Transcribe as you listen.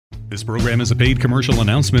This program is a paid commercial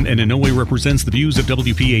announcement and in no way represents the views of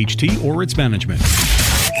WPHT or its management.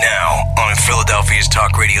 Now, on Philadelphia's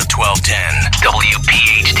Talk Radio 1210,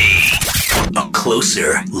 WPHT, a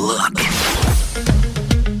closer look.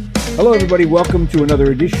 Hello, everybody. Welcome to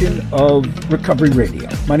another edition of Recovery Radio.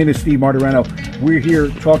 My name is Steve Martirano. We're here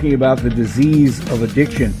talking about the disease of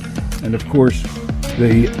addiction and, of course,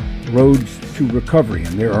 the roads to recovery,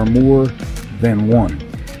 and there are more than one.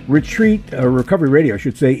 Recovery Radio, I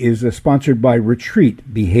should say, is sponsored by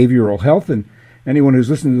Retreat Behavioral Health, and anyone who's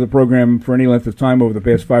listened to the program for any length of time over the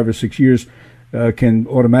past 5 or 6 years can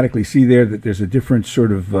automatically see there that there's a different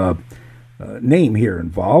sort of name here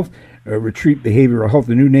involved. Retreat Behavioral Health,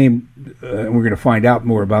 the new name, and we're going to find out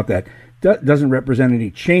more about that, doesn't represent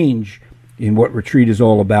any change in what Retreat is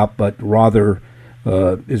all about, but rather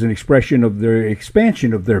is an expression of their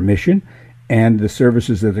expansion of their mission and the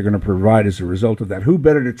services that they're going to provide as a result of that. Who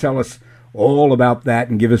better to tell us all about that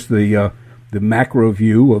and give us the macro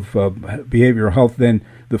view of behavioral health than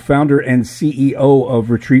the founder and CEO of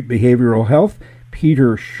Retreat Behavioral Health,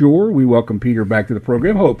 Peter Schorr. We welcome Peter back to the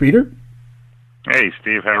program. Hello, Peter. Hey,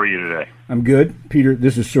 Steve. How are you today? I'm good, Peter.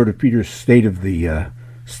 This is sort of Peter's state of the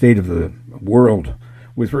world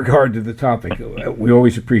with regard to the topic. We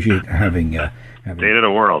always appreciate having State of the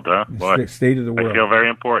world, huh? State of the world. I feel very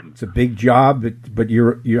important. It's a big job, but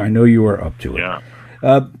I know you are up to it.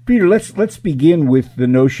 Yeah. Peter, let's begin with the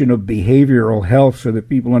notion of behavioral health so that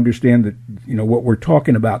people understand that what we're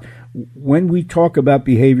talking about. When we talk about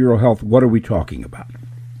behavioral health, what are we talking about?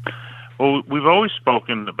 Well, we've always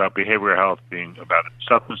spoken about behavioral health being about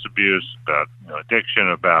substance abuse, about addiction,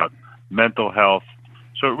 about mental health.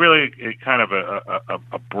 So it kind of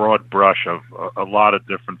a broad brush of a lot of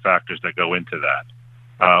different factors that go into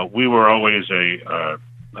that. We were always a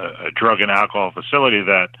drug and alcohol facility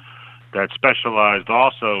that specialized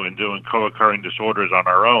also in doing co-occurring disorders on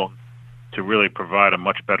our own to really provide a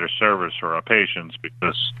much better service for our patients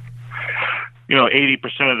because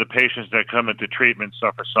 80% of the patients that come into treatment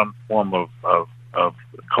suffer some form of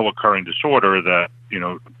co-occurring disorder that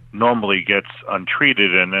normally gets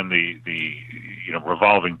untreated, and then the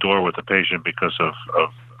revolving door with the patient because of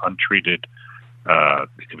untreated,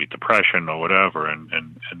 it could be depression or whatever, and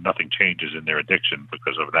nothing changes in their addiction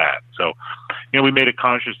because of that. So, we made a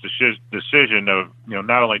conscious decision of,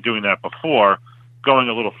 not only doing that before, going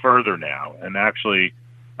a little further now and actually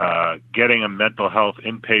getting a mental health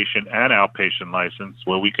inpatient and outpatient license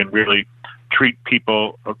where we can really treat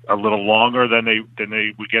people a little longer than they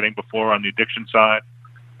were getting before on the addiction side.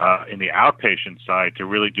 In the outpatient side, to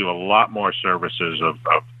really do a lot more services of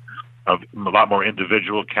a lot more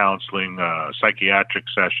individual counseling, psychiatric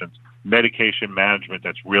sessions, medication management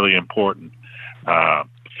that's really important,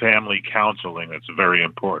 family counseling that's very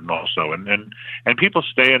important also, and people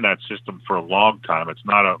stay in that system for a long time. It's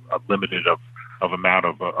not a limited of amount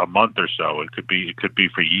of a month or so. It could be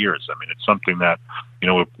for years. I mean, it's something that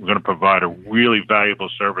we're going to provide a really valuable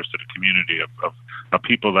service to the community of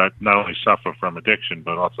people that not only suffer from addiction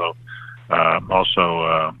but also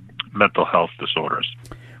mental health disorders.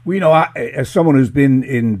 Well, as someone who's been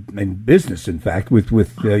in business, in fact, with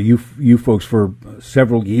you folks for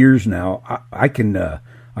several years now, I can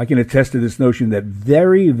attest to this notion that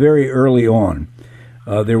very, very early on,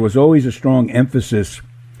 there was always a strong emphasis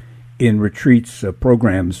in Retreat's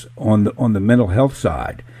programs on the mental health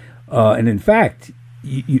side, and in fact,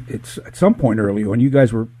 it's at some point early on, you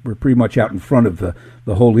guys were pretty much out in front of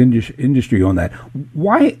the whole industry on that.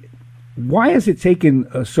 Why has it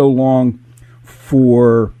taken so long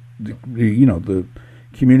for the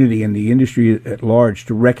community and the industry at large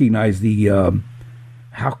to recognize the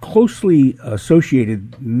how closely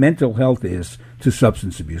associated mental health is to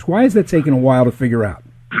substance abuse? Why has that taken a while to figure out?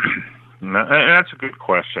 That's a good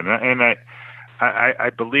question, and I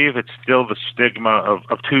believe it's still the stigma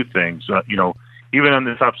of two things. Even on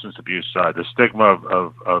the substance abuse side, the stigma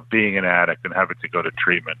of being an addict and having to go to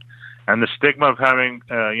treatment, and the stigma of having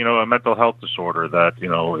a mental health disorder that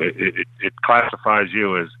it classifies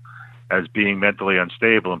you as being mentally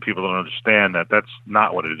unstable, and people don't understand that that's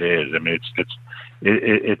not what it is. I mean,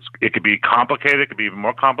 it could be complicated. It could be even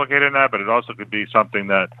more complicated than that, but it also could be something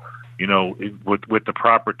that with the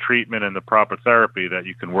proper treatment and the proper therapy that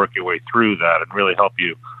you can work your way through that and really help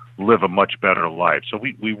you live a much better life. So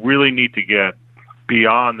we really need to get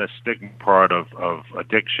beyond the stigma part of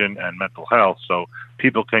addiction and mental health so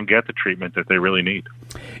people can get the treatment that they really need.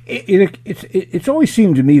 It's always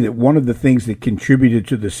seemed to me that one of the things that contributed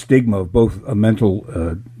to the stigma of both a mental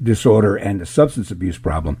disorder and a substance abuse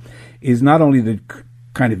problem is not only the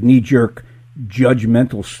kind of knee-jerk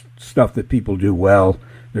judgmental stuff that people do. Well,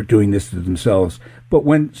 they're doing this to themselves. But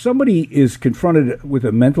when somebody is confronted with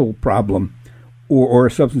a mental problem or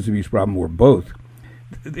a substance abuse problem or both,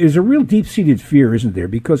 there's a real deep-seated fear, isn't there?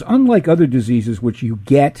 Because unlike other diseases which you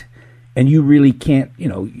get and you really can't,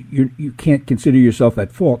 you can't consider yourself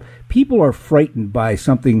at fault, people are frightened by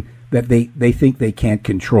something that they think they can't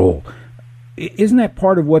control. Isn't that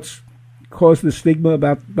part of what's caused the stigma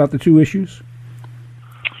about the two issues?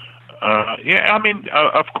 Yeah, I mean,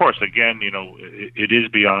 of course, again, it is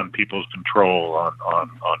beyond people's control on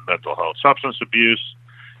mental health. Substance abuse,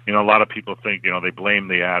 a lot of people think, they blame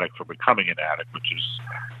the addict for becoming an addict,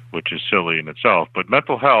 which is silly in itself. But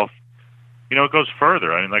mental health, it goes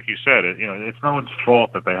further. I mean, like you said, it's no one's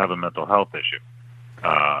fault that they have a mental health issue.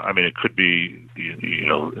 I mean, it could be,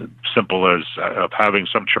 simple as having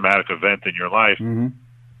some traumatic event in your life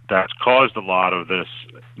that's caused a lot of this,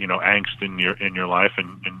 angst in your life,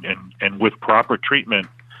 and with proper treatment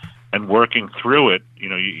and working through it,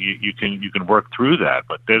 you can work through that.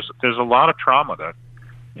 But there's a lot of trauma that,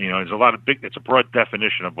 there's a lot of it's a broad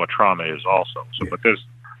definition of what trauma is also. So, but there's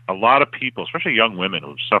a lot of people, especially young women,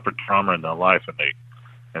 who've suffered trauma in their life, and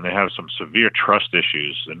they have some severe trust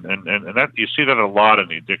issues, and that you see that a lot in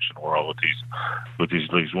the addiction world with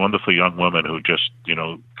these wonderful young women who just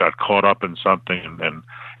got caught up in something and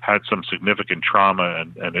had some significant trauma,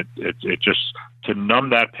 and it just, to numb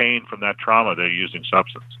that pain from that trauma, they're using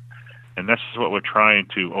substance, and this is what we're trying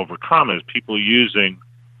to overcome, is people using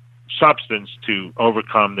substance to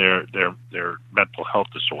overcome their mental health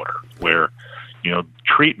disorder, where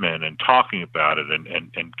treatment and talking about it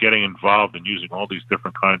and getting involved and using all these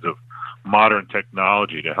different kinds of modern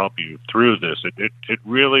technology to help you through this. It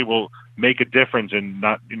really will make a difference in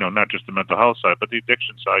not just the mental health side, but the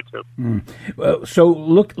addiction side too. Well, so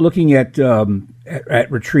looking at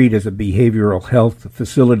Retreat as a behavioral health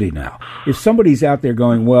facility now, if somebody's out there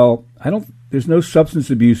going, well, there's no substance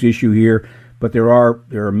abuse issue here, but there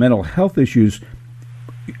are mental health issues,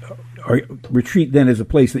 Retreat then is a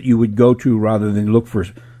place that you would go to rather than look for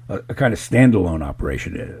a kind of standalone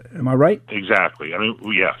operation. Am I right? Exactly. I mean,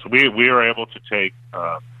 yes, we are able to take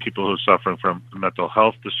people who are suffering from mental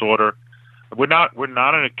health disorder. We're not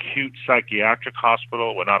an acute psychiatric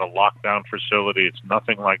hospital. We're not a lockdown facility. It's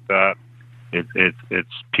nothing like that. It's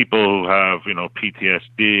people who have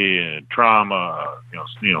PTSD and trauma,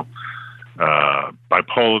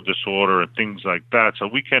 bipolar disorder and things like that. So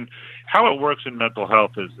we can. How it works in mental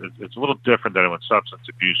health is it's a little different than with substance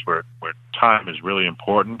abuse, where time is really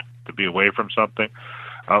important to be away from something.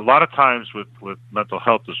 A lot of times with mental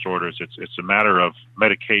health disorders, it's a matter of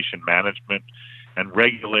medication management and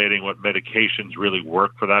regulating what medications really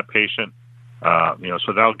work for that patient.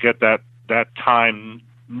 So they'll get that time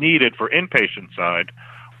needed for inpatient side,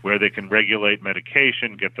 where they can regulate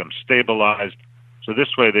medication, get them stabilized. So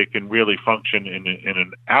this way they can really function in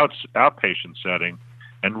an outpatient setting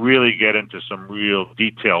and really get into some real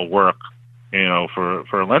detail work,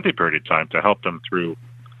 for a lengthy period of time to help them through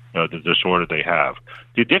the disorder they have.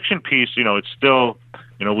 The addiction piece, it's still,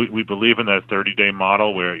 we believe in that 30-day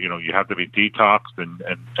model where, you have to be detoxed and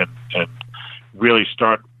really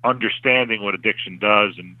start understanding what addiction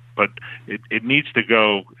does. But it needs to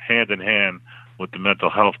go hand in hand with the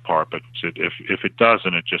mental health part. But if it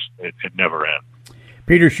doesn't, it never ends.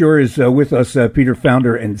 Peter Schorr is with us. Peter,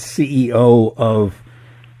 founder and CEO of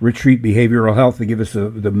Retreat Behavioral Health, to give us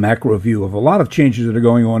the macro view of a lot of changes that are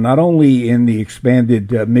going on, not only in the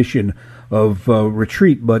expanded mission of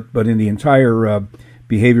Retreat, but in the entire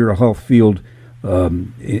behavioral health field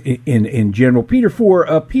in general. Peter,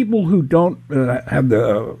 for people who don't have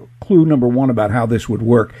the clue, number one, about how this would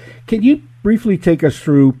work, can you briefly take us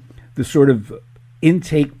through the sort of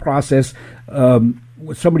intake process? When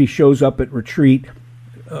somebody shows up at Retreat,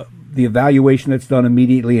 the evaluation that's done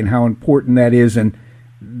immediately and how important that is, and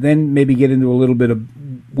then maybe get into a little bit of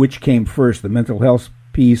which came first, the mental health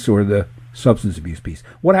piece or the substance abuse piece.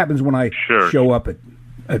 What happens when I show up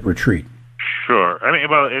at Retreat? Sure. I mean,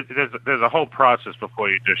 well, there's a whole process before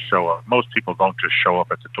you just show up. Most people don't just show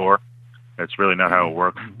up at the door. That's really not how it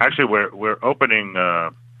works. Actually, we're opening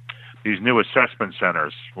these new assessment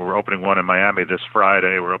centers. We're opening one in Miami this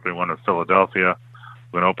Friday. We're opening one in Philadelphia.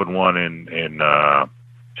 We're going to open one in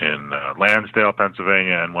Lansdale,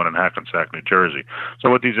 Pennsylvania, and one in Hackensack, New Jersey. So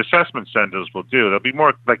what these assessment centers will do, they'll be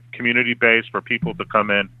more like community-based for people to come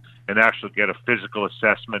in and actually get a physical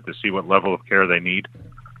assessment to see what level of care they need.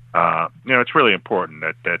 It's really important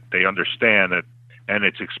that they understand that, and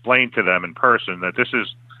it's explained to them in person that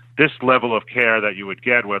this level of care that you would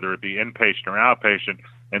get, whether it be inpatient or outpatient,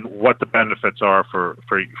 and what the benefits are for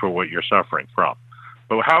what you're suffering from.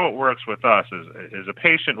 But how it works with us is a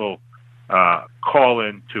patient will call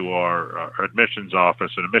into our admissions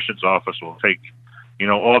office. An admissions office will take,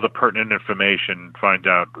 all the pertinent information, find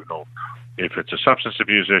out, if it's a substance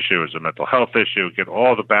abuse issue, it's a mental health issue, get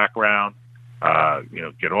all the background,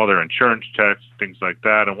 get all their insurance checks, things like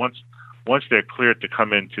that. And once they're cleared to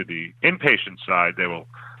come into the inpatient side, they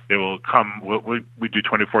will come. We do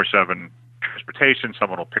 24/7 transportation.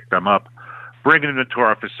 Someone will pick them up, bring them into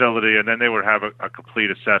our facility, and then they would have a complete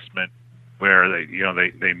assessment where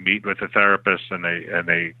they meet with a therapist and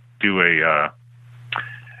they do a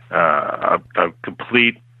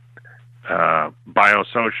complete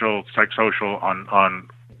biosocial, psychosocial on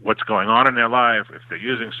what's going on in their life, if they're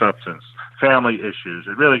using substance, family issues.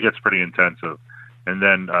 It really gets pretty intensive. And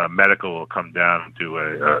then medical will come down and do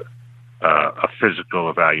a physical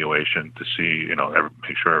evaluation to see,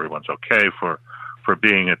 make sure everyone's okay for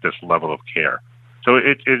being at this level of care. So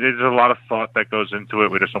it is a lot of thought that goes into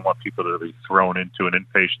it. We just don't want people to be thrown into an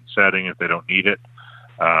inpatient setting if they don't need it.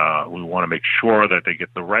 We want to make sure that they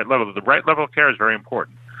get the right level. The right level of care is very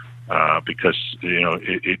important because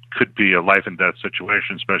it could be a life and death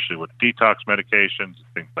situation, especially with detox medications and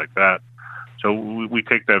things like that. So we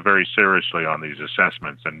take that very seriously on these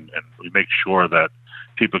assessments, and we make sure that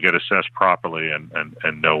people get assessed properly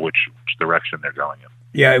and know which direction they're going in.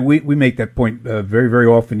 Yeah, we make that point very, very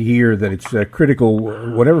often here, that it's critical,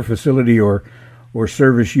 whatever facility or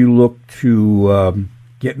service you look to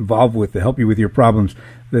get involved with to help you with your problems,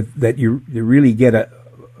 that you really get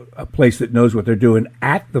a place that knows what they're doing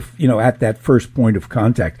at that first point of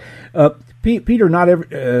contact. Peter,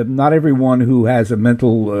 not everyone who has a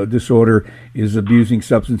mental disorder is abusing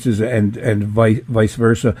substances, and vice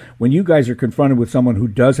versa. When you guys are confronted with someone who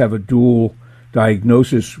does have a dual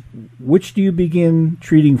diagnosis, which do you begin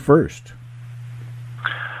treating first?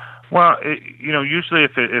 Well, usually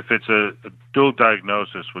if it's a dual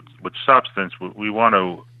diagnosis with substance, we want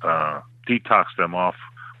to detox them off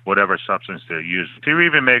whatever substance they're using, to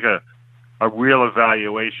even make a real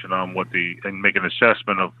evaluation on and make an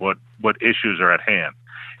assessment of what issues are at hand.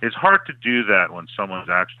 It's hard to do that when someone's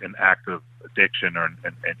actually in active addiction or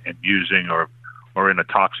and using or in a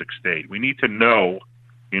toxic state. We need to know,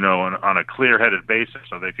 on a clear-headed basis,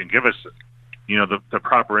 so they can give us, the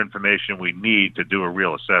proper information we need to do a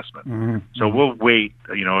real assessment. Mm-hmm. So we'll wait,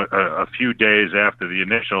 a few days after the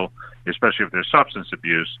initial, especially if there's substance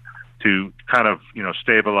abuse, to kind of,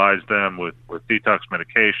 stabilize them with detox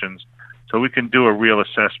medications, so we can do a real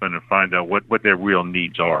assessment and find out what their real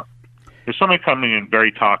needs are. If somebody coming in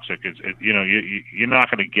very toxic, you're not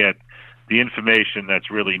going to get the information that's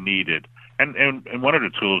really needed. And one of the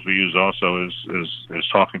tools we use also is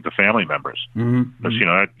talking to family members, because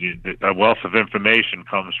a wealth of information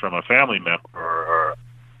comes from a family member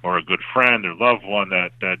or a good friend or loved one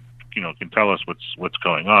that can tell us what's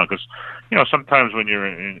going on. Because sometimes when you're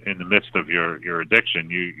in the midst of your addiction,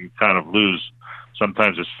 you kind of lose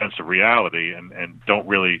sometimes a sense of reality and don't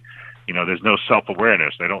really, there's no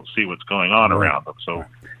self-awareness. They don't see what's going on around them. So,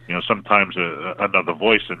 sometimes another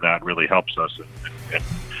voice in that really helps us in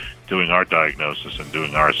doing our diagnosis and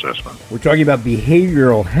doing our assessment. We're talking about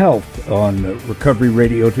behavioral health on Recovery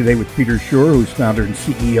Radio today with Peter Schorr, who's founder and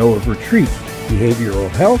CEO of Retreat Behavioral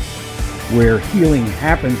Health, where healing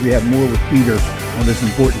happens. We have more with Peter on this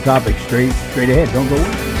important topic straight ahead. Don't go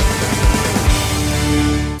away.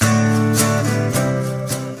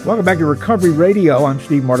 Welcome back to Recovery Radio. I'm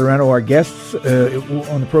Steve Martirano. Our guests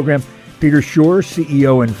on the program, Peter Schorr,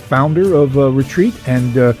 CEO and founder of Retreat,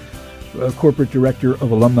 and Corporate Director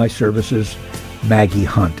of Alumni Services, Maggie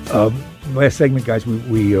Hunt. Last segment, guys,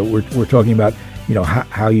 we're talking about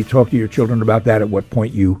how you talk to your children about that, at what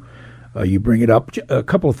point you bring it up. A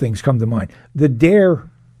couple of things come to mind. The DARE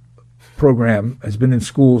program has been in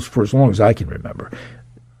schools for as long as I can remember.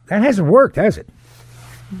 That hasn't worked, has it?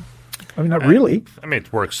 I mean, not really.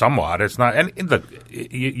 It's worked somewhat. It's not. And look,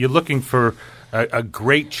 you're looking for a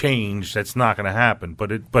great change that's not going to happen.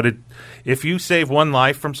 But if you save one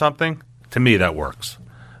life from something, to me that works.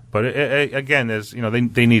 But again, there's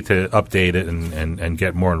they need to update it and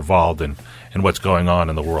get more involved in what's going on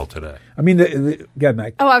in the world today. I mean, go ahead,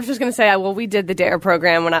 Mike. Oh, I was just going to say, we did the DARE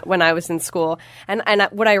program when I was in school, and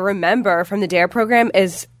what I remember from the DARE program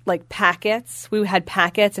is like packets. We had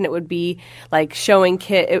packets, and it would be like showing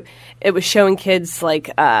it was showing kids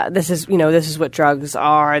like this is what drugs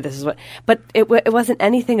are. This is what, but it wasn't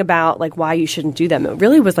anything about like why you shouldn't do them. It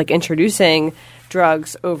really was like introducing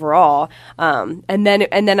drugs overall. And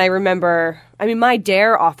then I remember, my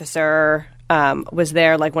DARE officer was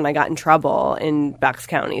there like when I got in trouble in Bucks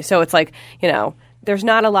County. So it's like, there's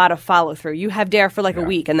not a lot of follow through. You have DARE for like a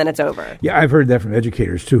week and then it's over. Yeah, I've heard that from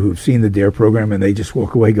educators too who've seen the DARE program and they just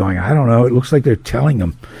walk away going, I don't know, it looks like they're telling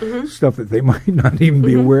them stuff that they might not even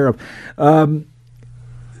be aware of.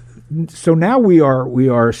 So now we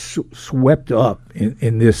are swept up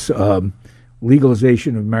in this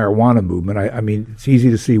legalization of marijuana movement. I mean, it's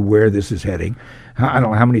easy to see where this is heading. I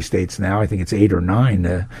don't know how many states now. I think it's 8 or 9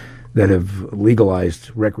 that have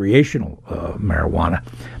legalized recreational marijuana.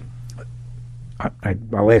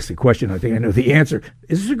 I'll ask the question. I think I know the answer.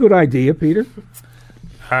 Is this a good idea, Peter?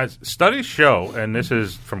 Studies show, and this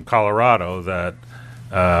is from Colorado, that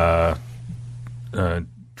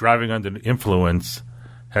driving under influence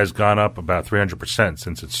has gone up about 300%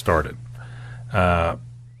 since it started.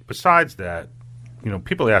 Besides that,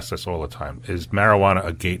 people ask us all the time, is marijuana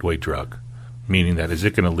a gateway drug? Meaning that, is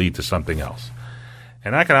it going to lead to something else?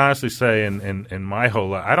 And I can honestly say in my whole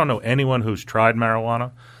life, I don't know anyone who's tried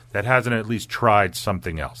marijuana that hasn't at least tried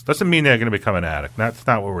something else. Doesn't mean they're going to become an addict. That's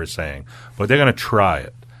not what we're saying. But they're going to try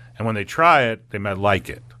it. And when they try it, they might like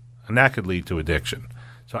it. And that could lead to addiction.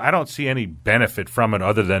 So I don't see any benefit from it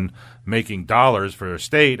other than making dollars for a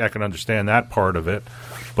state. I can understand that part of it.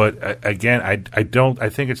 But again, I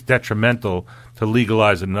think it's detrimental to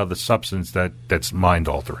legalize another substance that's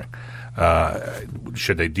mind-altering.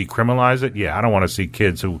 Should they decriminalize it? Yeah, I don't want to see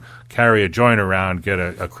kids who carry a joint around get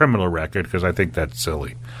a criminal record because I think that's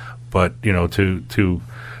silly. But to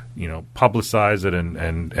publicize it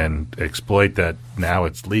and exploit that now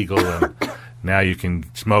it's legal and now you can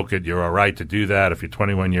smoke it. You're all right to do that if you're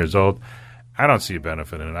 21 years old. I don't see a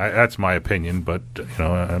benefit in it. That's my opinion. But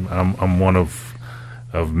I'm one of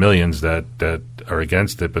millions that are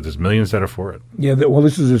against it. But there's millions that are for it. Yeah. Well,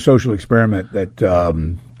 this is a social experiment that.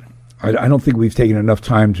 I don't think we've taken enough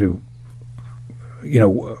time to,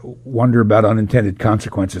 wonder about unintended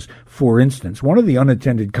consequences. For instance, one of the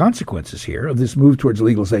unintended consequences here of this move towards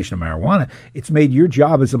legalization of marijuana, it's made your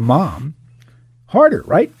job as a mom harder,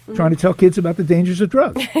 right? Mm-hmm. Trying to tell kids about the dangers of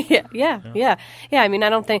drugs. Yeah. I mean, I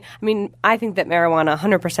think that marijuana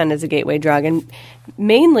 100% is a gateway drug, and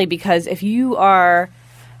mainly because if you are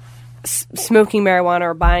smoking marijuana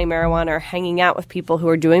or buying marijuana or hanging out with people who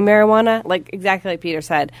are doing marijuana, exactly like Peter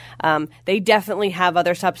said, they definitely have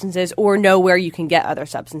other substances or know where you can get other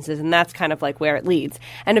substances, and that's kind of like where it leads.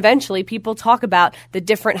 And eventually people talk about the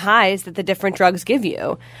different highs that the different drugs give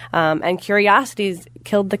you, and curiosity's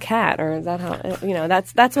killed the cat, or is that how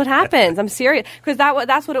that's what happens. I'm serious, because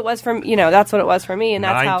that's what it was for that's what it was for me, and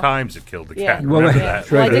that's 9 times it killed the cat. Well, that.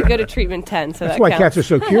 Well, I did go to treatment 10, so that's that why counts. Cats are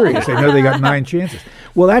so curious. They know they got 9 chances.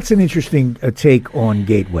 Well, that's an interesting take on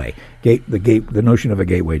gateway, the notion of a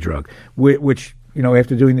gateway drug, which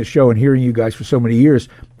after doing this show and hearing you guys for so many years,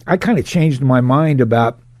 I kind of changed my mind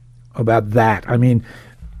about that. I mean,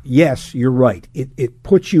 yes, you're right. It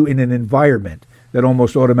puts you in an environment that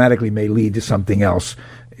almost automatically may lead to something else,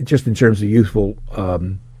 just in terms of youthful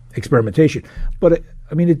experimentation. But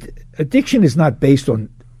addiction is not based on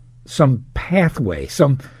some pathway,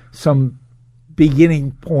 some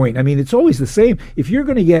beginning point. I mean, it's always the same. If you're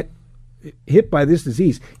going to get hit by this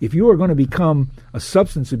disease, if you are going to become a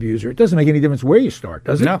substance abuser, it doesn't make any difference where you start,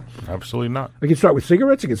 does it? No, absolutely not. It can start with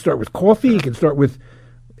cigarettes. It can start with coffee. It can start with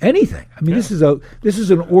anything. I mean, this is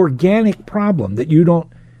an organic problem that you don't.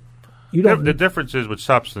 The difference is with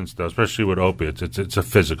substance, though, especially with opiates, it's a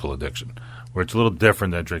physical addiction, where it's a little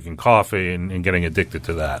different than drinking coffee and getting addicted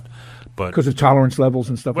to that. Because of tolerance levels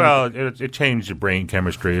and stuff. Well, like that? it changed your brain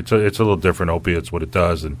chemistry. It's a little different. Opiates, what it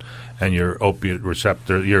does, and your opiate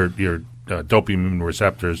receptor, your dopamine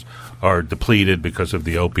receptors are depleted because of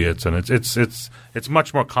the opiates, and it's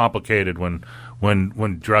much more complicated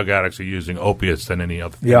when drug addicts are using opiates than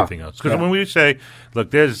anything else. Because when we say,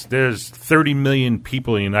 look, there's 30 million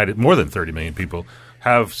people in the more than 30 million people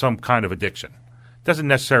have some kind of addiction. Doesn't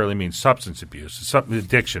necessarily mean substance abuse. It's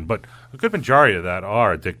addiction, but a good majority of that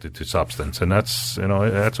are addicted to substance, and that's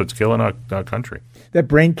what's killing our country. That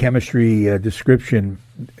brain chemistry description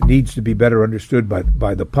needs to be better understood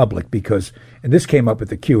by the public, because, and this came up at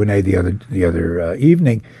the Q&A the other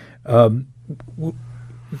evening,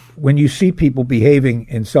 when you see people behaving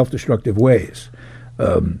in self-destructive ways,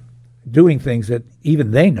 doing things that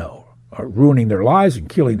even they know are ruining their lives and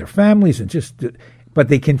killing their families, but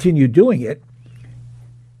they continue doing it.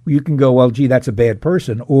 You can go, well, gee, that's a bad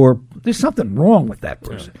person, or there's something wrong with that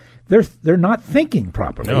person. Yeah. They're not thinking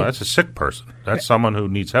properly. No, that's a sick person. That's someone who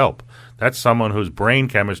needs help. That's someone whose brain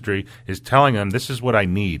chemistry is telling them, this is what I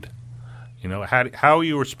need. How are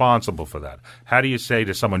you responsible for that? How do you say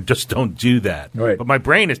to someone, just don't do that? Right. But my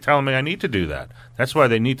brain is telling me I need to do that. That's why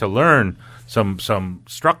they need to learn some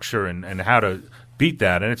structure and how to beat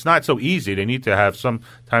that. And it's not so easy. They need to have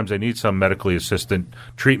sometimes they need some medically assisted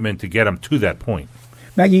treatment to get them to that point.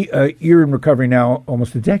 Maggie, you're in recovery now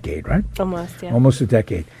almost a decade, right? Almost, yeah. Almost a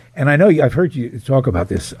decade. And I know I've heard you talk about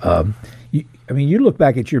this. You look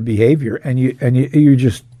back at your behavior, and you're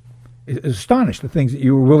just astonished the things that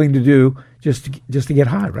you were willing to do just to get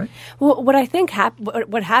high, right? Well, what I think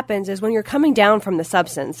what happens is when you're coming down from the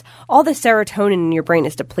substance, all the serotonin in your brain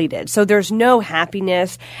is depleted. So there's no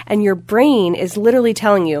happiness, and your brain is literally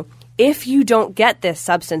telling you, if you don't get this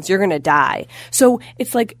substance, you're going to die. So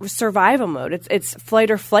it's like survival mode. It's fight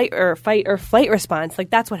or flight response. Like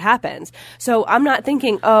that's what happens. So I'm not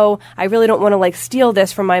thinking, oh, I really don't want to like steal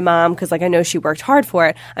this from my mom because like I know she worked hard for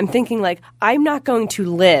it. I'm thinking like I'm not going to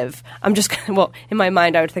live. I'm just gonna, well, in my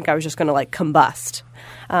mind, I would think I was just going to like combust.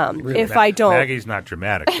 Really? If I don't, Maggie's not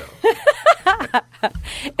dramatic though.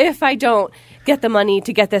 if I don't get the money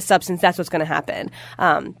to get this substance, that's what's going to happen.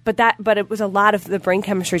 But it was a lot of the brain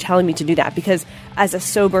chemistry telling me to do that because as a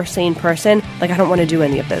sober, sane person, like I don't want to do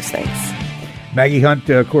any of those things. Maggie Hunt,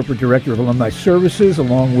 Corporate Director of Alumni Services,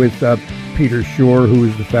 along with Peter Schorr, who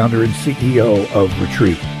is the founder and CEO of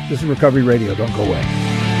Retreat. This is Recovery Radio. Don't go away.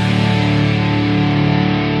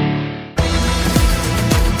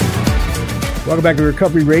 Welcome back to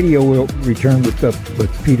Recovery Radio. We'll return with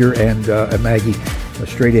Peter and Maggie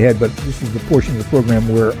straight ahead. But this is the portion of the program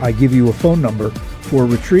where I give you a phone number for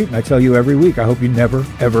Retreat, and I tell you every week, I hope you never,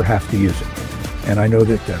 ever have to use it. And I know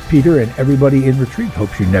that Peter and everybody in Retreat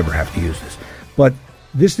hopes you never have to use this. But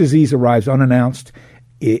this disease arrives unannounced.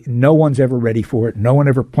 No one's ever ready for it. No one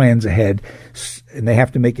ever plans ahead. And they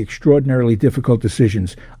have to make extraordinarily difficult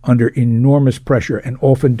decisions under enormous pressure and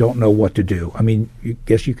often don't know what to do. I mean, I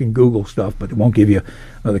guess you can Google stuff, but it won't give you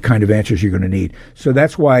the kind of answers you're going to need. So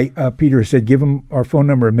that's why Peter said, give them our phone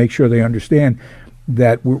number and make sure they understand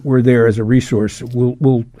that we're there as a resource.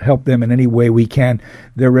 We'll help them in any way we can.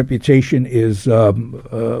 Their reputation is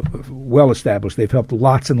well established. They've helped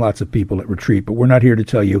lots and lots of people at Retreat, but we're not here to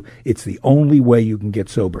tell you it's the only way you can get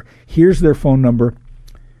sober. Here's their phone number.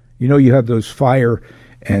 You know you have those fire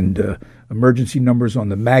and emergency numbers on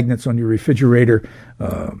the magnets on your refrigerator,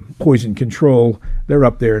 poison control. They're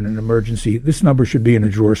up there in an emergency. This number should be in a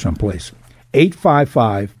drawer someplace.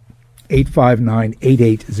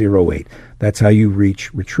 855-859-8808. That's how you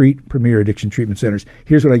reach Retreat Premier Addiction Treatment Centers.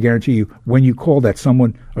 Here's what I guarantee you. When you call that,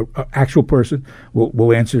 someone, an actual person,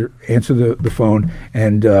 will answer the phone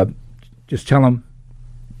and just tell them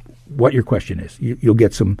what your question is. You'll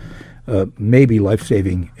get some maybe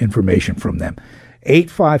life-saving information from them.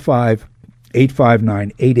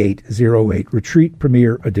 855-859-8808. Retreat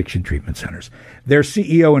Premier Addiction Treatment Centers. Their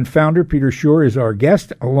CEO and founder, Peter Schorr, is our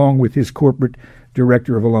guest, along with his corporate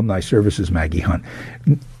director of Alumni Services, Maggie Hunt.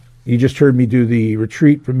 You just heard me do the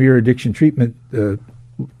Retreat Premier Addiction Treatment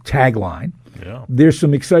tagline. Yeah. There's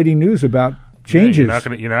some exciting news about changes. Yeah,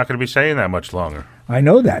 you're not going to be saying that much longer. I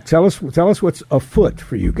know that. Tell us what's afoot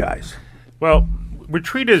for you guys. Well,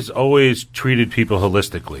 Retreat has always treated people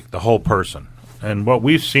holistically, the whole person. And what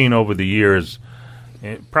we've seen over the years,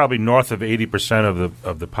 probably north of 80%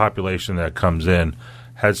 of the population that comes in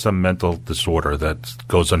has some mental disorder that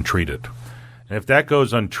goes untreated. And if that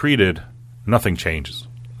goes untreated, nothing changes.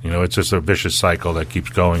 It's just a vicious cycle that keeps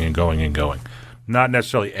going and going and going. Not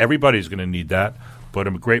necessarily everybody's going to need that, but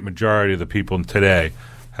a great majority of the people today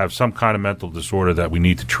have some kind of mental disorder that we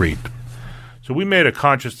need to treat. So we made a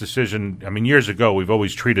conscious decision. I mean, years ago, we've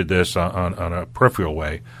always treated this on a peripheral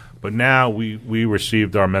way, but now we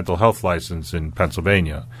received our mental health license in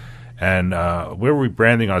Pennsylvania, and we're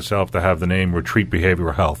rebranding ourselves to have the name Retreat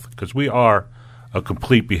Behavioral Health because we are a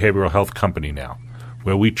complete behavioral health company now,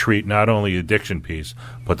 where we treat not only the addiction piece,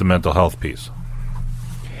 but the mental health piece.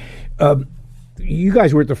 You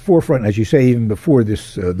guys were at the forefront, as you say, even before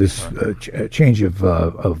this change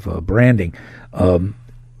of branding.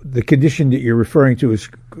 The condition that you're referring to is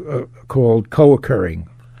called co-occurring.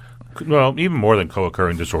 Well, even more than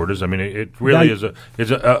co-occurring disorders. I mean, it really is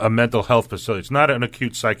a mental health facility. It's not an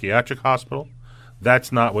acute psychiatric hospital.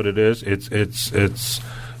 That's not what it is. It's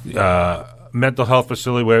mental health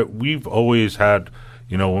facility where we've always had,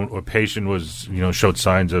 when a patient was, showed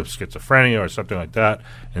signs of schizophrenia or something like that,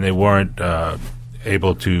 and they weren't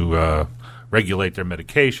able to regulate their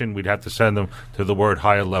medication, we'd have to send them to the word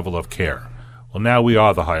higher level of care. Well, now we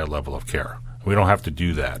are the higher level of care. We don't have to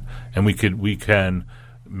do that, and we can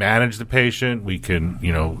manage the patient. We can,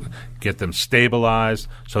 get them stabilized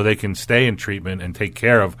so they can stay in treatment and take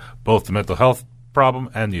care of both the mental health problem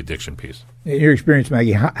and the addiction piece. In your experience,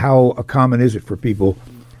 Maggie, how common is it for people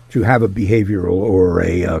to have a behavioral or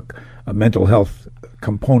a mental health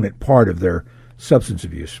component part of their substance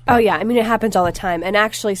abuse? Oh, yeah. I mean, it happens all the time. And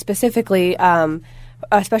actually, specifically,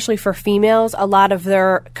 especially for females, a lot of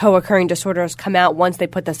their co-occurring disorders come out once they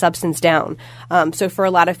put the substance down. So for a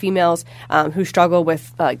lot of females who struggle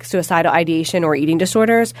with suicidal ideation or eating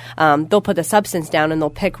disorders, they'll put the substance down and they'll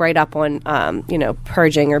pick right up on,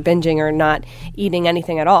 purging or binging or not eating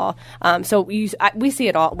anything at all. So we see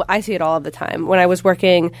it all. I see it all of the time. When I was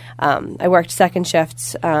working, I worked second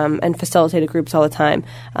shifts and facilitated groups all the time.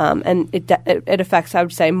 And it affects, I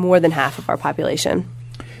would say, more than half of our population.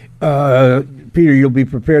 Peter, you'll be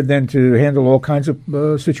prepared then to handle all kinds of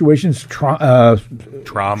situations, trauma,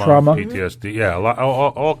 PTSD,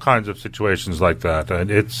 all kinds of situations like that. And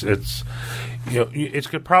it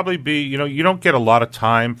could probably be, you don't get a lot of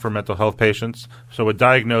time for mental health patients. So a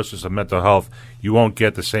diagnosis of mental health, you won't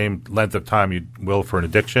get the same length of time you will for an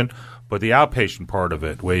addiction. But the outpatient part of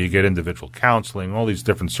it, where you get individual counseling, all these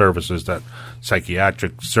different services, that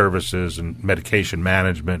psychiatric services and medication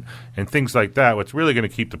management and things like that, what's really going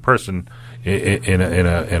to keep the person in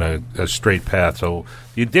a straight path. So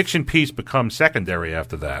the addiction piece becomes secondary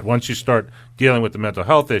after that. Once you start dealing with the mental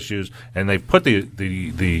health issues and they've put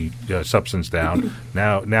the substance down,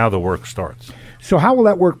 now the work starts. So how will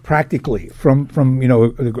that work practically from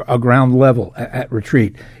a ground level at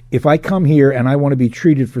Retreat? If I come here and I want to be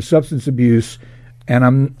treated for substance abuse, and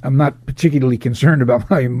I'm not particularly concerned about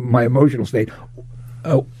my emotional state,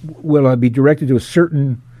 will I be directed to a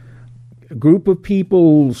certain group of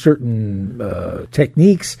people, certain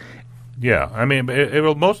techniques? Yeah, I mean, it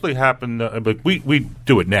will mostly happen. But we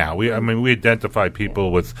do it now. We identify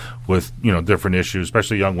people with different issues,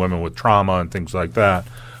 especially young women with trauma and things like that.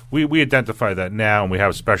 We identify that now, and we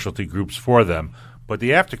have specialty groups for them. But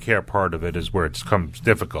the aftercare part of it is where it becomes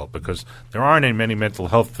difficult because there aren't many mental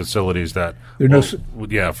health facilities that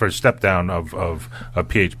for a step down of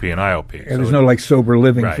PHP and IOP. And there's no sober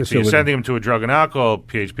living facility. So you're sending them to a drug and alcohol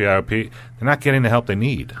PHP, IOP. They're not getting the help they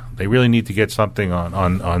need. They really need to get something on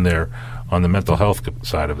the mental health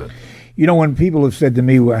side of it. When people have said to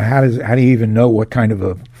me, well, how do you even know what kind of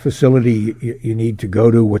a facility you need to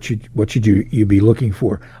go to? What should you be looking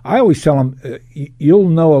for? I always tell them, you'll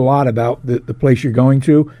know a lot about the place you're going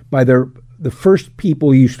to by the first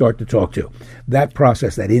people you start to talk to. That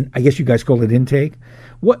process, I guess you guys call it intake.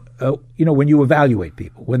 What when you evaluate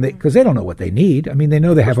people, because they don't know what they need. I mean, they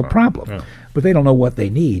know they have a problem, but they don't know what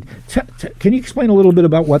they need. Can you explain a little bit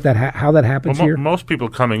about how that happens here? Most people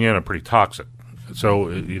coming in are pretty toxic.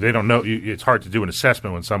 So they don't know. It's hard to do an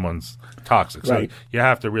assessment when someone's toxic. So you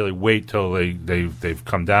have to really wait till they've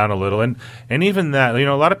come down a little. And even that,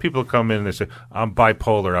 a lot of people come in and they say, I'm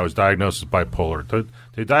bipolar. I was diagnosed as bipolar.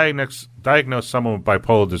 To diagnose someone with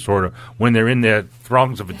bipolar disorder when they're in their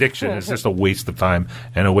throngs of addiction is just a waste of time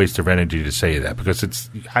and a waste of energy to say that, because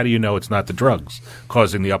how do you know it's not the drugs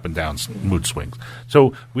causing the up and down mood swings?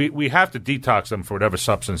 So we have to detox them for whatever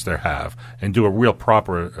substance they have and do a real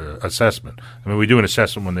proper assessment. I mean, we do an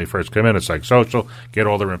assessment when they first come in, a psychosocial, get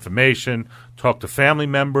all their information, talk to family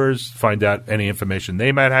members, find out any information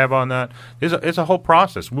they might have on that. It's a whole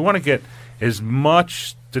process. We want to get as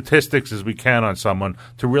much statistics as we can on someone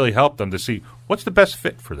to really help them to see what's the best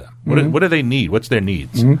fit for them. What do they need? What's their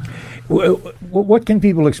needs? Mm-hmm. What can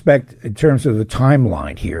people expect in terms of the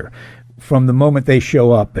timeline here from the moment they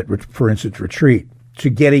show up at, for instance, Retreat to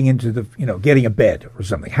getting into getting a bed or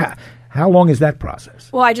something? How long is that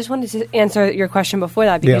process? Well, I just wanted to answer your question before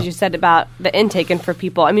that because you said about the intake and for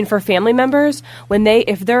people. I mean, for family members,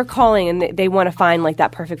 if they're calling and they want to find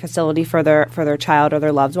that perfect facility for their child or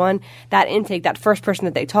their loved one, that intake, that first person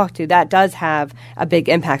that they talk to, that does have a big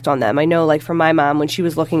impact on them. I know, for my mom, when she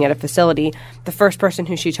was looking at a facility, the first person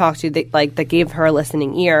who she talked to, that gave her a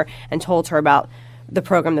listening ear and told her about the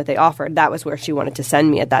program that they offered, that was where she wanted to send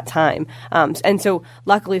me at that time. And so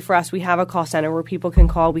luckily for us, we have a call center where people can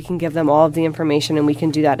call. We can give them all of the information, and we can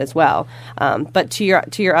do that as well. But to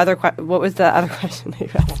your other question, what was the other question that you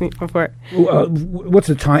asked me before? What's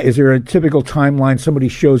the time? Is there a typical timeline? Somebody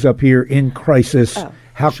shows up here in crisis.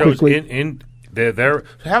 How quickly?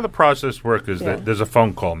 How the process works is that there's a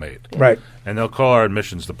phone call made. Right. And they'll call our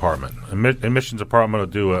admissions department. Admissions department will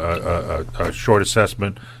do a short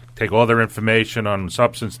assessment, take all their information on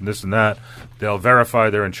substance and this and that. They'll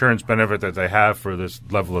verify their insurance benefit that they have for this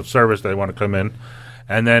level of service they want to come in.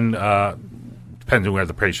 And then, depending on where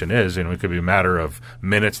the patient is, it could be a matter of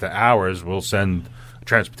minutes to hours, we'll send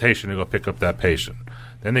transportation to go pick up that patient.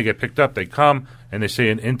 Then they get picked up, they come, and they see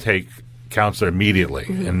an intake counselor immediately,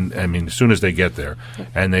 and I mean as soon as they get there,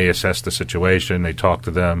 and they assess the situation. They talk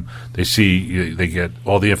to them. They see, they get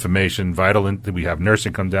all the information. We have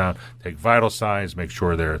nursing come down, take vital signs, make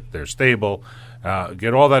sure they're stable.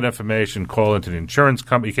 Get all that information. Call into the insurance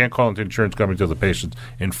company. You can't call into the insurance company until the patient's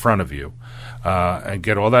in front of you, and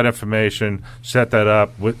get all that information. Set that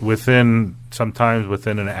up sometimes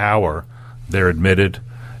within an hour, they're admitted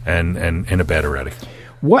and in a bed already.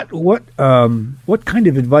 What kind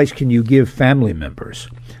of advice can you give family members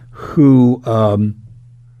who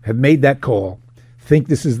have made that call, think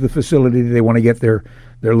this is the facility they want to get their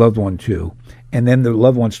loved one to, and then the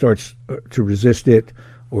loved one starts to resist it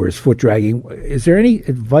or is foot dragging? Is there any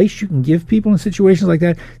advice you can give people in situations like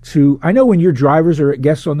that? I know when your drivers are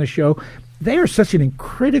guests on the show, they are such an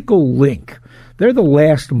critical link. They're the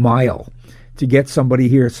last mile to get somebody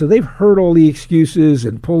here. So they've heard all the excuses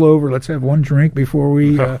and pull over, let's have one drink before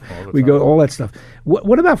we go, all that stuff.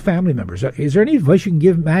 What about family members? Is there any advice you can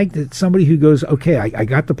give, Mag, to somebody who goes, okay, I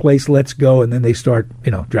got the place, let's go, and then they start,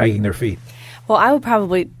 dragging their feet? Well, I would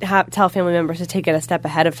probably tell family members to take it a step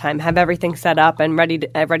ahead of time, have everything set up and ready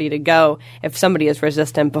to go if somebody is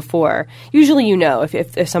resistant before. Usually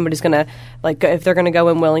if somebody's going to, if they're going to go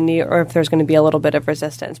in willingly or if there's going to be a little bit of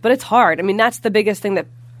resistance. But it's hard. I mean, that's the biggest thing that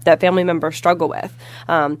family members struggle with,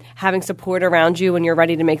 having support around you when you're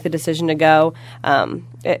ready to make the decision to go.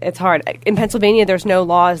 It's hard. In Pennsylvania, there's no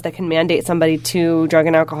laws that can mandate somebody to drug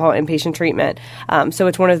and alcohol inpatient treatment. So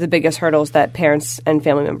it's one of the biggest hurdles that parents and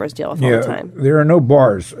family members deal with all the time. There are no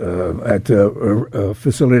bars at a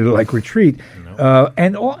facility like Retreat.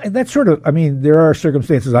 And that's sort of, there are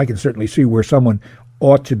circumstances I can certainly see where someone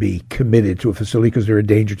ought to be committed to a facility because they're a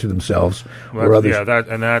danger to themselves or others. Yeah,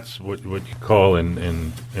 that's what you call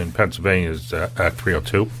in Pennsylvania is Act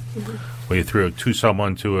 302, where you throw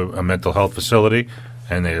someone to a mental health facility,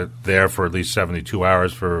 and they're there for at least 72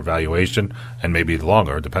 hours for evaluation, and maybe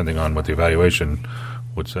longer, depending on what the evaluation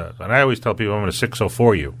would say. And I always tell people, I'm going to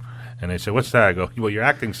 604 you. And they say, what's that? I go, well, you're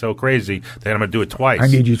acting so crazy that I'm going to do it twice. I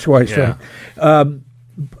need you twice. Yeah. Right?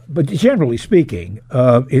 But generally speaking,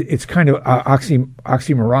 it's kind of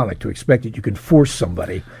oxymoronic to expect that you can force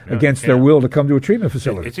somebody against their will to come to a treatment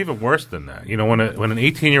facility. It's even worse than that. When an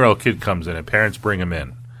 18-year-old kid comes in and parents bring him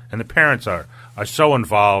in, and the parents are so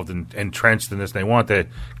involved and entrenched in this, they want their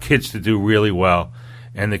kids to do really well,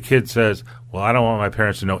 and the kid says, well, I don't want my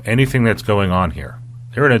parents to know anything that's going on here.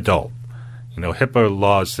 They're an adult. HIPAA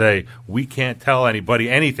laws say we can't tell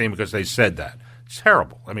anybody anything because they said that. It's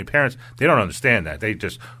terrible. Parents, they don't understand that. They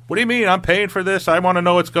just, what do you mean? I'm paying for this. I want to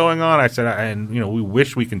know what's going on. I said, we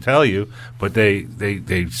wish we can tell you, but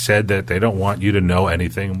they said that they don't want you to know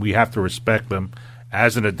anything. We have to respect them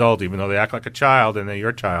as an adult, even though they act like a child and they're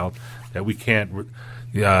your child, that we can't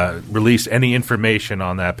release any information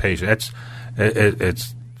on that patient.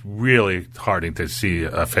 It's really heartening to see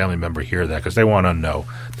a family member hear that because they want to know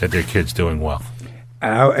that their kid's doing well.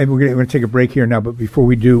 And we're going to take a break here now, but before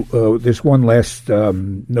we do, there's one last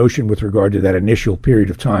notion with regard to that initial period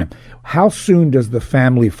of time. How soon does the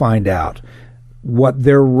family find out what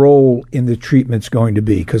their role in the treatment's going to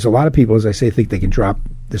be? Because a lot of people, as I say, think they can drop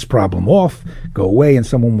this problem off, go away, and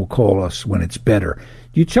someone will call us when it's better.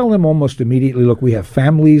 Do you tell them almost immediately, look, we have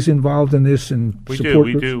families involved in this and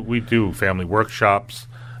support groups? We do family workshops.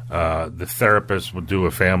 The therapist will do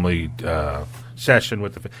a family session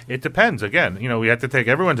with it depends. Again, we have to take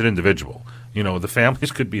everyone's an individual. The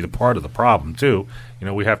families could be the part of the problem too.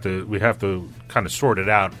 We have to kind of sort it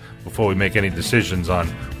out before we make any decisions on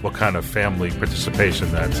what kind of family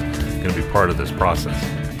participation that's going to be part of this process.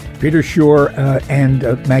 Peter Schorr and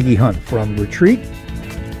Maggie Hunt from Retreat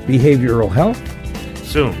Behavioral Health.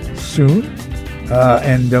 Soon.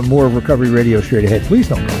 And more Recovery Radio straight ahead. Please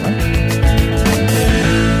don't go away.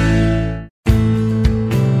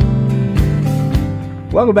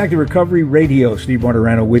 Welcome back to Recovery Radio. Steve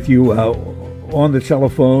Martirano with you. On the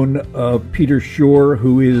telephone, Peter Schorr,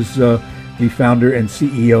 who is the founder and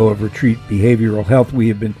CEO of Retreat Behavioral Health. We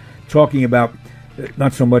have been talking about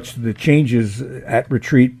not so much the changes at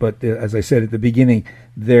Retreat, but as I said at the beginning,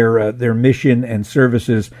 their mission and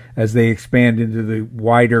services as they expand into the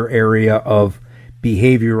wider area of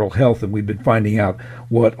behavioral health, and we've been finding out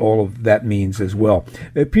what all of that means as well.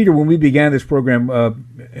 Peter, when we began this program,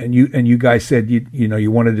 and you guys said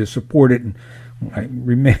you wanted to support it, and I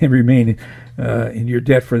remain in your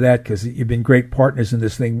debt for that because you've been great partners in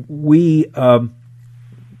this thing.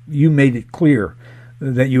 You made it clear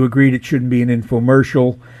that you agreed it shouldn't be an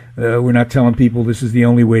infomercial. We're not telling people this is the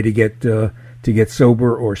only way to get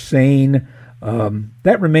sober or sane.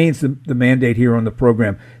 That remains the mandate here on the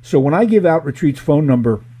program. So when I give out Retreat's phone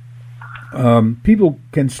number, people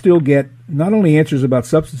can still get not only answers about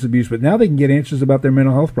substance abuse, but now they can get answers about their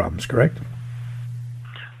mental health problems, correct?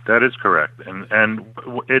 That is correct. And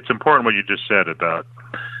it's important what you just said about,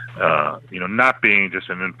 not being just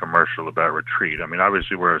an infomercial about Retreat. I mean,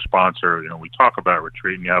 obviously we're a sponsor. We talk about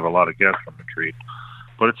Retreat, and you have a lot of guests from Retreat.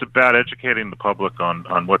 But it's about educating the public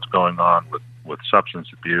on what's going on with substance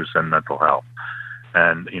abuse and mental health.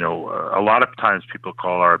 And, a lot of times people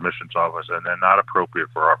call our admissions office and they're not appropriate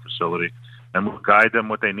for our facility, and we'll guide them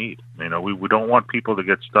what they need. We don't want people to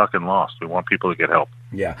get stuck and lost. We want people to get help.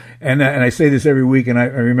 Yeah, and I say this every week, and I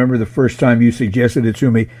remember the first time you suggested it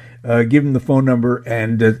to me. Give them the phone number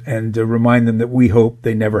and remind them that we hope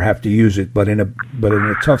they never have to use it. But in a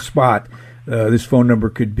tough spot, this phone number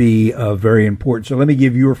could be very important. So let me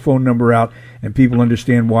give your phone number out, and people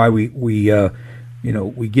understand why we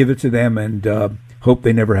give it to them and hope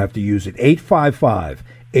they never have to use it.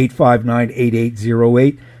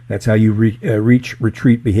 855-859-8808. That's how you reach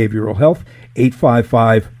Retreat Behavioral Health.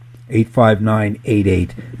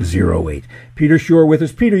 855-859-8808. Peter Schorr with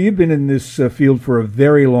us. Peter, you've been in this field for a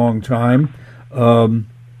very long time.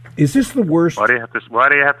 Is this the worst? Why do you have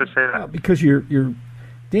to say that? Because you're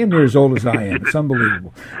damn near as old as I am. It's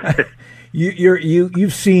unbelievable.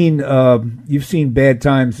 You've seen bad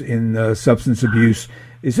times in substance abuse.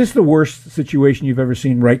 Is this the worst situation you've ever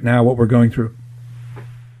seen right now? What we're going through?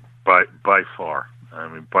 By far. I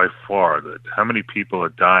mean, by far. How many people are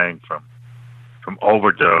dying from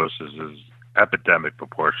overdoses is epidemic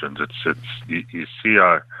proportions. You see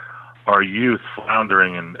our youth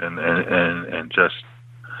floundering and just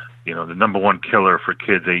the number one killer for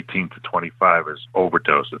kids 18 to 25 is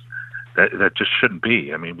overdoses. That just shouldn't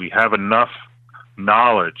be. I mean, we have enough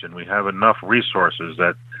knowledge and we have enough resources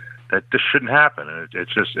that this shouldn't happen. And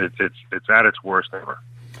it's at its worst ever.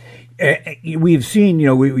 We've seen,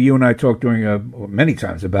 you and I talked during many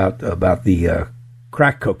times about the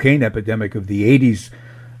crack cocaine epidemic of the 80s,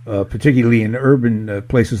 particularly in urban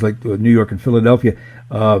places like New York and Philadelphia.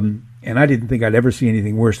 And I didn't think I'd ever see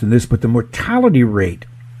anything worse than this. But the mortality rate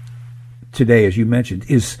today, as you mentioned,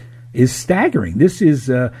 is staggering. This is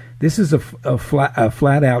a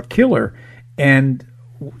flat out killer, and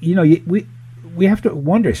we have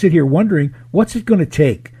to sit here wondering what's it going to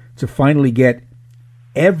take to finally get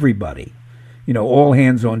everybody, all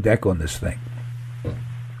hands on deck on this thing.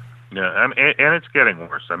 Yeah, and it's getting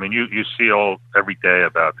worse. I mean, you see every day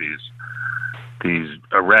about these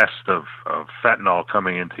arrests of fentanyl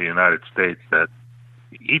coming into the United States. That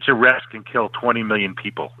each arrest can kill 20 million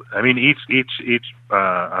people. I mean, each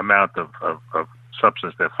amount of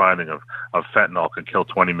substance they're finding of fentanyl can kill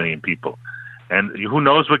 20 million people, and who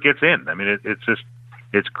knows what gets in? I mean,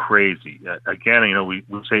 it's crazy. Again, we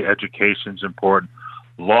say education's important.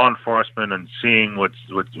 Law enforcement and seeing what's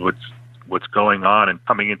going on and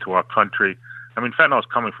coming into our country. I mean, fentanyl is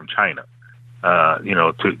coming from China.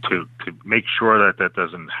 To make sure that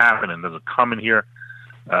doesn't happen and doesn't come in here.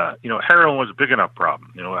 Heroin was a big enough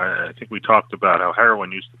problem. I think we talked about how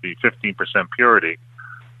heroin used to be 15% purity,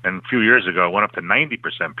 and a few years ago it went up to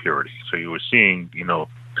 90% purity. So you were seeing,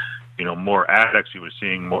 more addicts. You were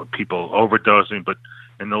seeing more people overdosing. But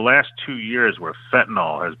in the last 2 years, where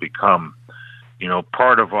fentanyl has become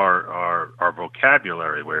part of our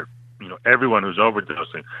vocabulary, where everyone who's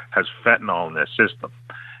overdosing has fentanyl in their system,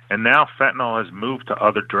 and now fentanyl has moved to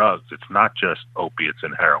other drugs. It's not just opiates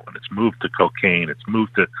and heroin. It's moved to cocaine. It's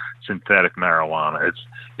moved to synthetic marijuana.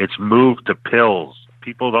 It's moved to pills.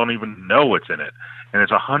 People don't even know what's in it, and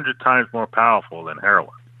it's 100 times more powerful than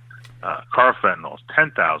heroin. Carfentanil is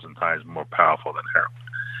 10,000 times more powerful than heroin.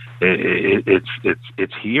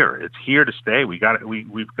 It's here. It's here to stay. We've got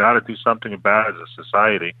to do something about it as a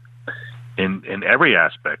society in every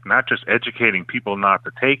aspect, not just educating people not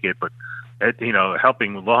to take it, but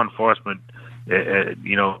helping law enforcement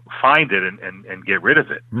find it and get rid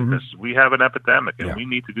of it, because we have an epidemic and we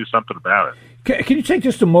need to do something about it. Can you take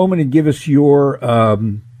just a moment and give us your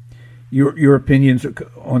opinions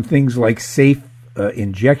on things like safe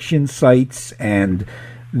injection sites and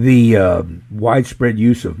the widespread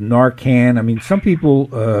use of Narcan? I mean, some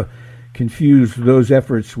people confuse those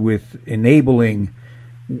efforts with enabling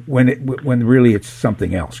when really it's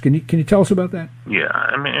something else. Can you tell us about that? Yeah,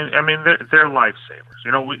 I mean they're lifesavers.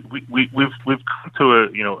 We've come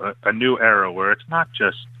to a new era where it's not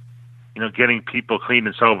just getting people clean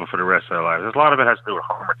and sober for the rest of their lives. A lot of it has to do with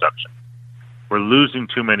harm reduction. We're losing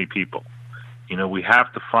too many people. We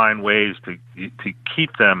have to find ways to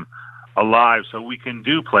keep them alive, so we can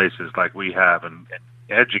do places like we have and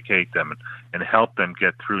educate them and help them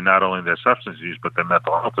get through not only their substance use but their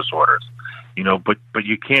mental health disorders. But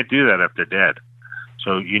you can't do that if they're dead.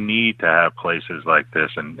 So you need to have places like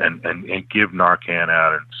this and give Narcan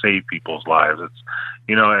out and save people's lives. It's,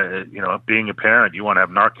 being a parent, you want to have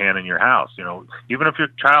Narcan in your house. Even if your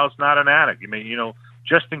child's not an addict, you may,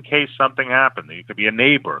 just in case something happened, you could be a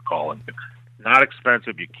neighbor calling. Not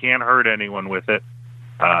expensive. You can't hurt anyone with it.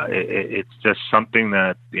 It's just something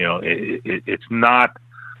that it's not.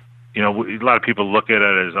 A lot of people look at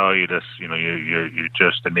it as, oh, you're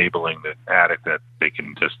just enabling the addict that they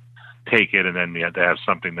can just take it, and then you have to have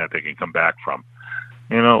something that they can come back from.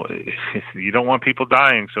 You don't want people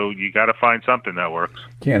dying, so you got to find something that works.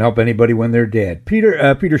 Can't help anybody when they're dead.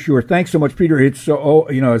 Peter Schorr, thanks so much, Peter. It's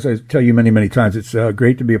as I tell you many, many times, it's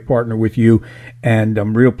great to be a partner with you, and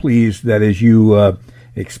I'm real pleased that as you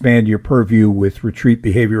expand your purview with Retreat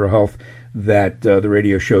Behavioral Health, that the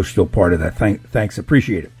radio show's still part of that. Thanks,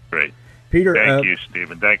 appreciate it. Great, Peter. Thank you,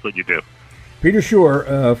 Stephen. Thank what you do. Peter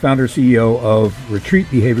Schorr, founder CEO of Retreat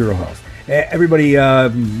Behavioral Health. Everybody,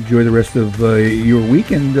 enjoy the rest of your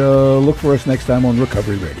week, and look for us next time on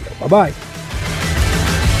Recovery Radio. Bye-bye.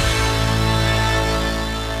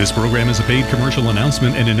 This program is a paid commercial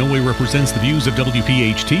announcement and in no way represents the views of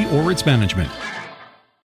WPHT or its management.